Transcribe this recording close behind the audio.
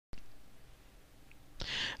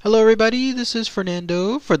Hello everybody, this is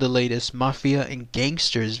Fernando for the latest Mafia and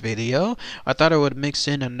Gangsters video. I thought I would mix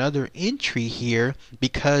in another entry here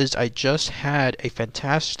because I just had a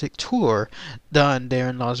fantastic tour done there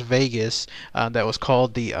in Las Vegas that was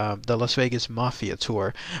called the Las Vegas Mafia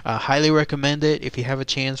Tour. Highly recommend it if you have a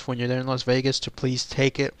chance when you're there in Las Vegas to please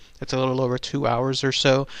take it. It's a little over 2 hours or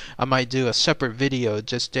so. I might do a separate video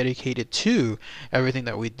just dedicated to everything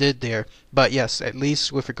that we did there. But yes, at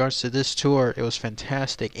least with regards to this tour, it was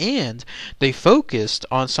fantastic. And they focused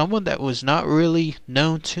on someone that was not really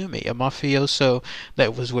known to me, a mafioso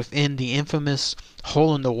that was within the infamous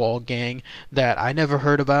Hole in the Wall gang that I never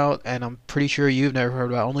heard about, and I'm pretty sure you've never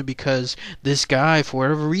heard about, only because this guy, for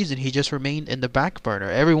whatever reason, he just remained in the back burner.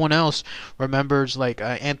 Everyone else remembers like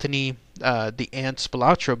Anthony the Ant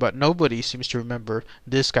Spilotro, but nobody seems to remember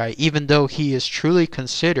this guy, even though he is truly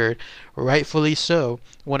considered, rightfully so,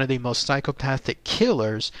 one of the most psychopathic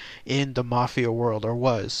killers in the mafia world, or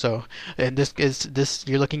was. So, and this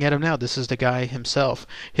you're looking at him now. This is the guy himself.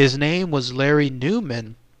 His name was Larry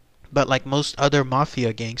Neumann. But like most other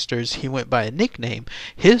mafia gangsters, he went by a nickname.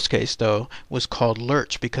 His case, though, was called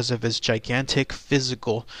Lurch because of his gigantic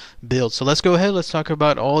physical build. So let's go ahead. Let's talk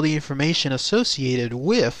about all the information associated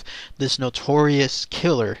with this notorious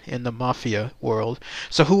killer in the mafia world.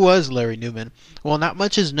 So who was Larry Neumann? Well, not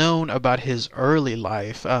much is known about his early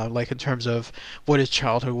life, like in terms of what his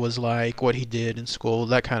childhood was like, what he did in school,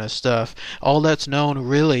 that kind of stuff. All that's known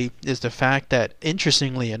really is the fact that,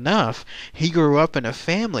 interestingly enough, he grew up in a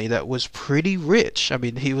family that was pretty rich. I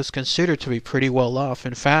mean, he was considered to be pretty well off.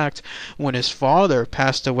 In fact, when his father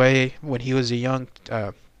passed away when he was a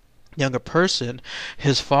younger person,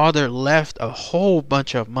 his father left a whole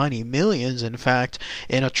bunch of money, millions in fact,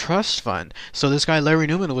 in a trust fund. So this guy Larry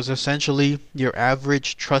Neumann was essentially your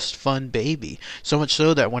average trust fund baby. So much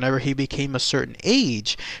so that whenever he became a certain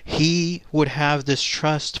age, he would have this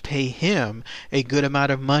trust pay him a good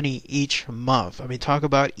amount of money each month. I mean, talk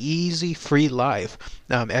about easy, free life.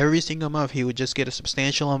 Every single month he would just get a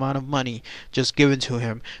substantial amount of money just given to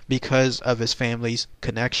him because of his family's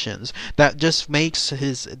connections. That just makes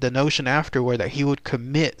the notion afterward that he would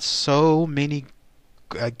commit so many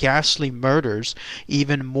ghastly murders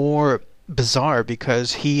even more bizarre,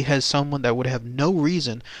 because he has someone that would have no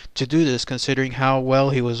reason to do this, considering how well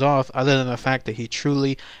he was off, other than the fact that he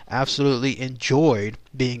truly, absolutely enjoyed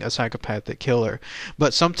being a psychopathic killer.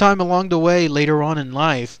 But sometime along the way, later on in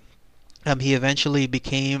life, he eventually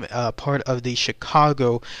became part of the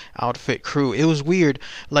Chicago outfit crew. It was weird.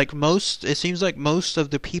 It seems like most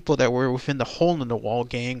of the people that were within the Hole in the Wall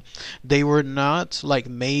gang, they were not like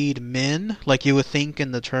made men, like you would think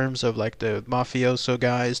in the terms of like the mafioso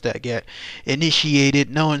guys that get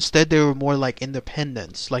initiated. No, instead they were more like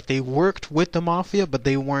independents. Like they worked with the mafia, but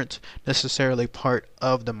they weren't necessarily part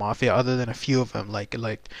of the mafia, other than a few of them, like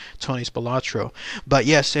Tony Spilotro. But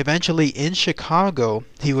yes, eventually in Chicago,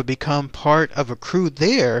 he would become part of a crew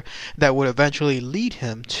there that would eventually lead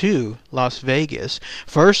him to Las Vegas.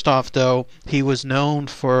 First off, though, he was known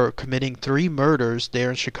for committing 3 murders there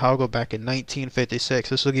in Chicago back in 1956.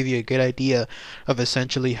 This will give you a good idea of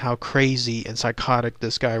essentially how crazy and psychotic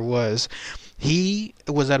this guy was. He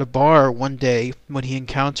was at a bar one day when he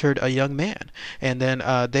encountered a young man, and then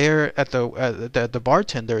there at the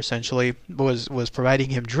bartender essentially was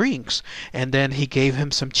providing him drinks, and then he gave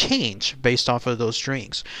him some change based off of those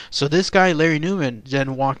drinks. So this guy Larry Neumann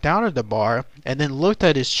then walked out of the bar and then looked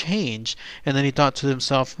at his change, and then he thought to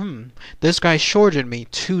himself, this guy shorted me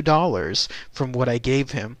 $2 from what I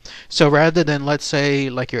gave him. So rather than, let's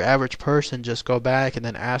say, like your average person, just go back and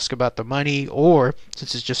then ask about the money, or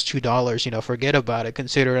since it's just $2, forget about it,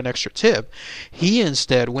 consider an extra tip, he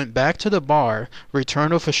instead went back to the bar,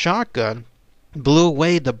 returned with a shotgun, blew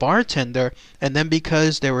away the bartender, and then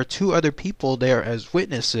because there were 2 other people there as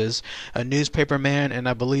witnesses, a newspaperman and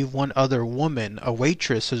I believe one other woman, a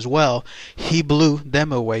waitress as well, he blew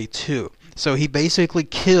them away too. So he basically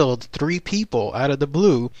killed 3 people out of the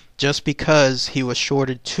blue just because he was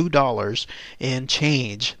shorted $2 in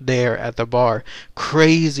change there at the bar.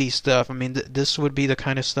 Crazy stuff. I mean, this would be the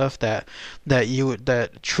kind of stuff that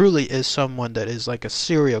truly is someone that is like a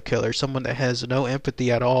serial killer, someone that has no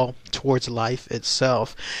empathy at all towards life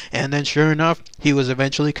itself. And then sure enough, he was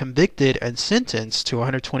eventually convicted and sentenced to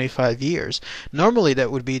 125 years. Normally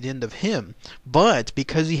that would be the end of him, but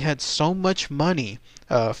because he had so much money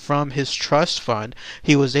from his trust fund,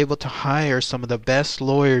 he was able to hire some of the best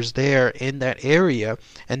lawyers there in that area,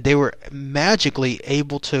 and they were magically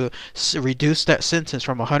able to reduce that sentence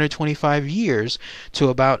from 125 years to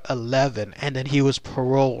about 11, and then he was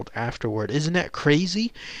paroled afterward. Isn't that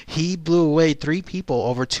crazy? He blew away 3 people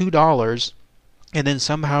over $2 and then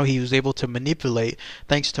somehow he was able to manipulate,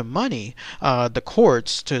 thanks to money, the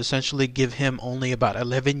courts to essentially give him only about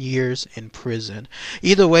 11 years in prison.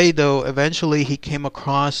 Either way, though, eventually he came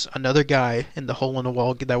across another guy in the Hole in the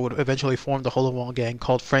Wall that would eventually form the Hole in the Wall gang,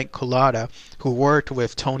 called Frank Collada, who worked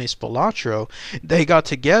with Tony Spilotro. They got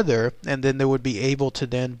together, and then they would be able to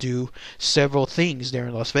then do several things there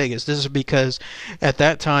in Las Vegas. This is because at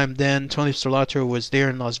that time, then Tony Spilotro was there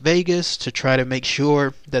in Las Vegas to try to make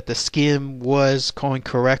sure that the skim was going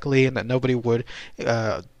correctly and that nobody would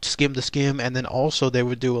skim the skim, and then also they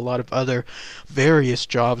would do a lot of other various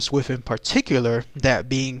jobs with, in particular, that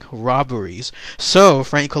being robberies. So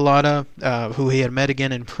Frank Collada, who he had met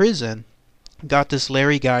again in prison, got this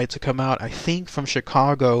Larry guy to come out, I think from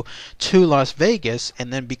Chicago to Las Vegas,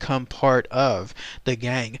 and then become part of the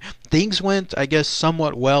gang. Things went, I guess,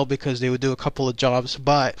 somewhat well because they would do a couple of jobs,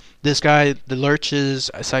 but this guy, the Lurch's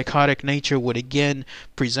psychotic nature would again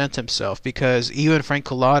present himself, because even Frank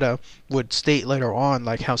Collada would state later on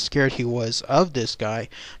like how scared he was of this guy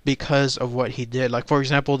because of what he did. Like, for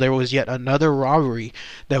example, there was yet another robbery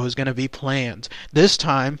that was going to be planned. This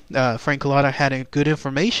time, Frank Collada had good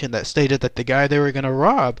information that stated that the guy they were going to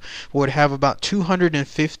rob would have about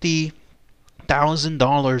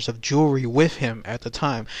 $250,000 of jewelry with him at the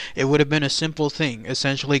time. It would have been a simple thing.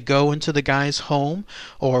 Essentially go into the guy's home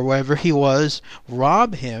or wherever he was,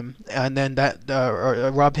 rob him, and then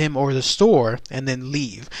rob him or the store, and then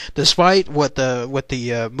leave. Despite what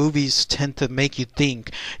the movies tend to make you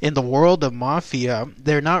think, in the world of mafia,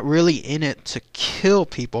 they're not really in it to kill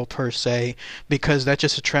people per se, because that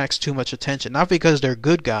just attracts too much attention. Not because they're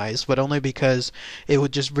good guys, but only because it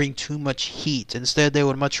would just bring too much heat. Instead, they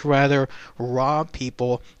would much rather rob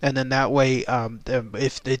people, and then that way,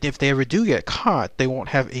 if they ever do get caught, they won't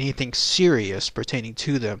have anything serious pertaining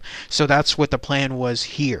to them. So that's what the plan was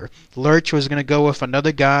here. Lurch was going to go with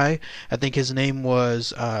another guy. I think his name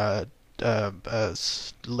was Wayne,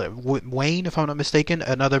 if I'm not mistaken,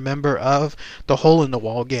 another member of the Hole in the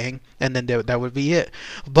Wall gang, and then that would be it.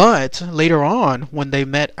 But later on, when they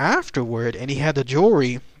met afterward and he had the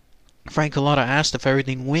jewelry, Frank Collada asked if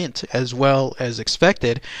everything went as well as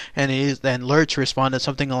expected, and Lurch responded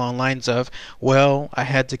something along the lines of, well, I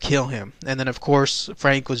had to kill him. And then, of course,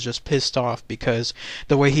 Frank was just pissed off because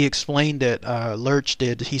the way he explained it, Lurch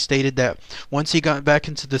did, he stated that once he got back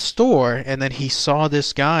into the store and then he saw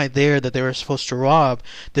this guy there that they were supposed to rob,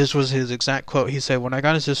 this was his exact quote. He said, when I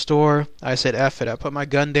got into the store, I said, F it. I put my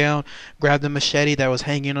gun down, grabbed the machete that was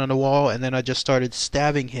hanging on the wall, and then I just started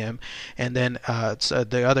stabbing him. And then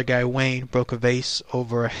the other guy, Wayne, broke a vase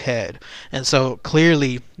over a head. And so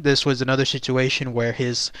clearly this was another situation where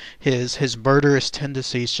his murderous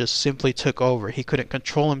tendencies just simply took over. He couldn't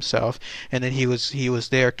control himself, and then he was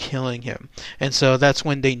there killing him. And so that's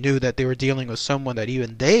when they knew that they were dealing with someone that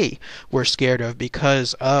even they were scared of,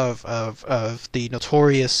 because of the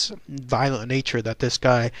notorious violent nature that this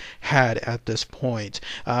guy had at this point.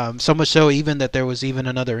 So much so even that there was even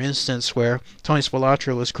another instance where Tony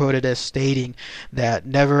Spilotro was quoted as stating that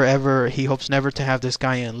he hopes never to have this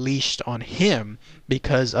guy unleashed on him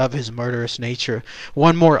because of his murderous nature.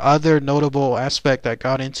 One more other notable aspect that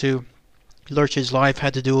got into Lurch's life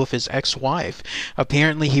had to do with his ex-wife.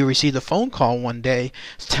 Apparently he received a phone call one day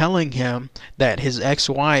telling him that his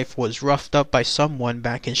ex-wife was roughed up by someone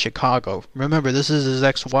back in Chicago. Remember, this is his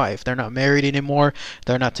ex-wife. They're not married anymore.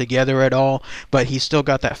 They're not together at all. But he still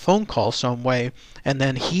got that phone call some way. And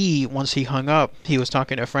then once he hung up, he was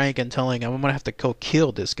talking to Frank and telling him, I'm going to have to go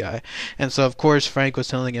kill this guy. And so, of course, Frank was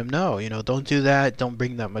telling him, no, don't do that. Don't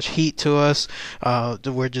bring that much heat to us.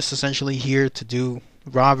 We're just essentially here to do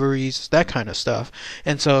robberies, that kind of stuff.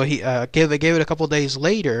 And so he gave it a couple days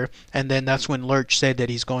later, and then that's when Lurch said that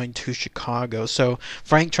he's going to Chicago. So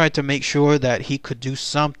Frank tried to make sure that he could do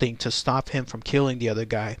something to stop him from killing the other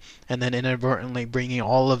guy, and then inadvertently bringing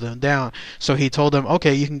all of them down. So he told them,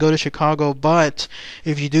 okay, you can go to Chicago, but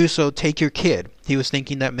if you do so, take your kid. He was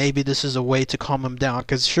thinking that maybe this is a way to calm him down,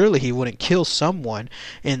 because surely he wouldn't kill someone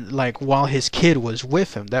while his kid was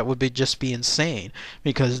with him. That would just be insane,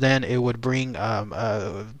 because then it would bring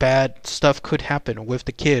bad stuff could happen with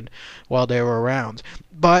the kid while they were around.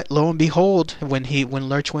 But lo and behold, when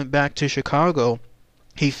Lurch went back to Chicago,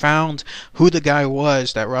 he found who the guy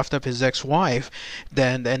was that roughed up his ex-wife,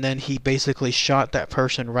 and then he basically shot that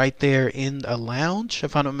person right there in a lounge,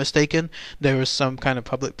 if I'm not mistaken. There was some kind of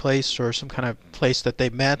public place or some kind of place that they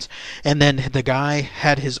met, and then the guy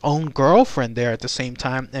had his own girlfriend there at the same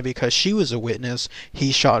time, and because she was a witness,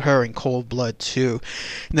 he shot her in cold blood too.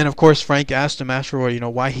 And then, of course, Frank asked him afterward,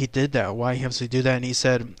 why he did that, why he has to do that, and he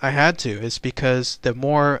said, I had to. It's because the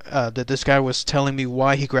more that this guy was telling me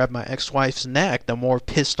why he grabbed my ex-wife's neck, the more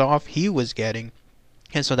pissed off he was getting.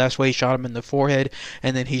 And so that's why he shot him in the forehead,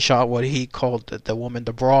 and then he shot what he called the woman,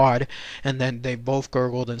 the broad, and then they both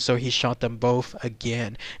gurgled, and so he shot them both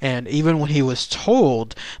again. And even when he was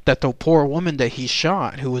told that the poor woman that he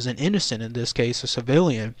shot, who was an innocent in this case, a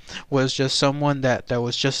civilian, was just someone that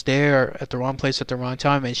was just there at the wrong place at the wrong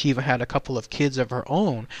time, and she even had a couple of kids of her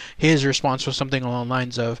own, his response was something along the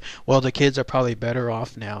lines of, well, the kids are probably better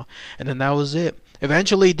off now. And then that was it.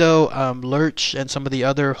 Eventually, though, Lurch and some of the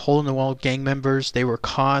other hole-in-the-wall gang members, they were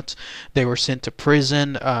caught. They were sent to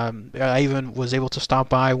prison. I even was able to stop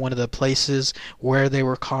by one of the places where they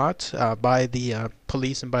were caught by the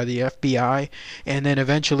police and by the FBI. And then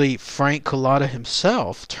eventually, Frank Collada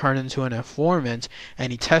himself turned into an informant,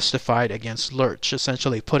 and he testified against Lurch,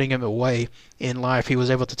 essentially putting him away in life. He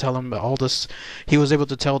was able to tell him all this. He was able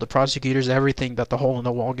to tell the prosecutors everything that the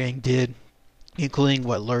hole-in-the-wall gang did, including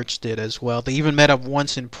what Lurch did as well. They even met up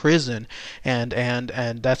once in prison, and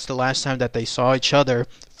that's the last time that they saw each other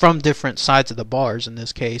from different sides of the bars in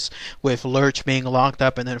this case, with Lurch being locked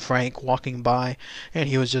up and then Frank walking by, and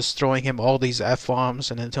he was just throwing him all these F-bombs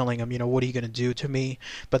and then telling him, what are you going to do to me?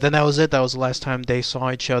 But then that was it. That was the last time they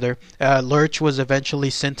saw each other. Lurch was eventually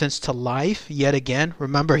sentenced to life yet again.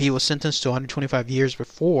 Remember, he was sentenced to 125 years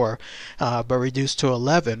before, but reduced to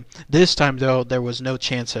 11. This time, though, there was no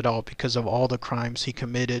chance at all because of all the crimes he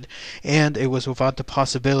committed, and it was without the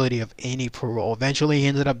possibility of any parole. Eventually, he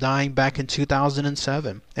ended up dying back in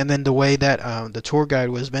 2007. And then the way that the tour guide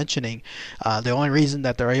was mentioning, the only reason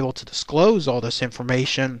that they're able to disclose all this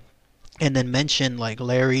information and then mention like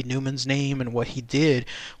Larry Newman's name and what he did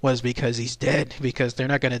was because he's dead, because they're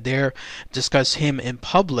not going to dare discuss him in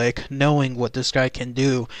public, knowing what this guy can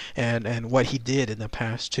do and what he did in the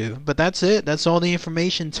past too. But that's it. That's all the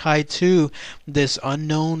information tied to this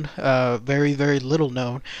unknown, very, very little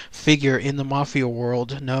known figure in the mafia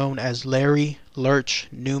world known as Larry Lurch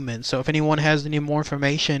Neumann. So if anyone has any more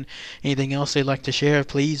information, anything else they'd like to share,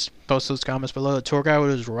 please post those comments below. The tour guide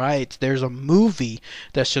was right. There's a movie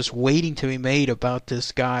that's just waiting to be made about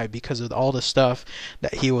this guy because of all the stuff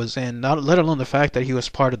that he was in, not let alone the fact that he was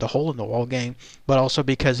part of the hole-in-the-wall gang, but also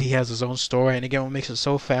because he has his own story. And again, what makes it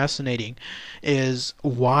so fascinating is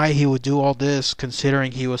why he would do all this,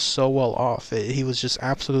 considering he was so well off. He was just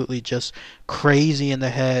absolutely just crazy in the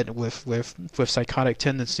head with psychotic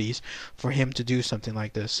tendencies for him to do something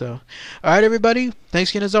like this. So, alright everybody,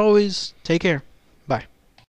 thanks again as always. Take care.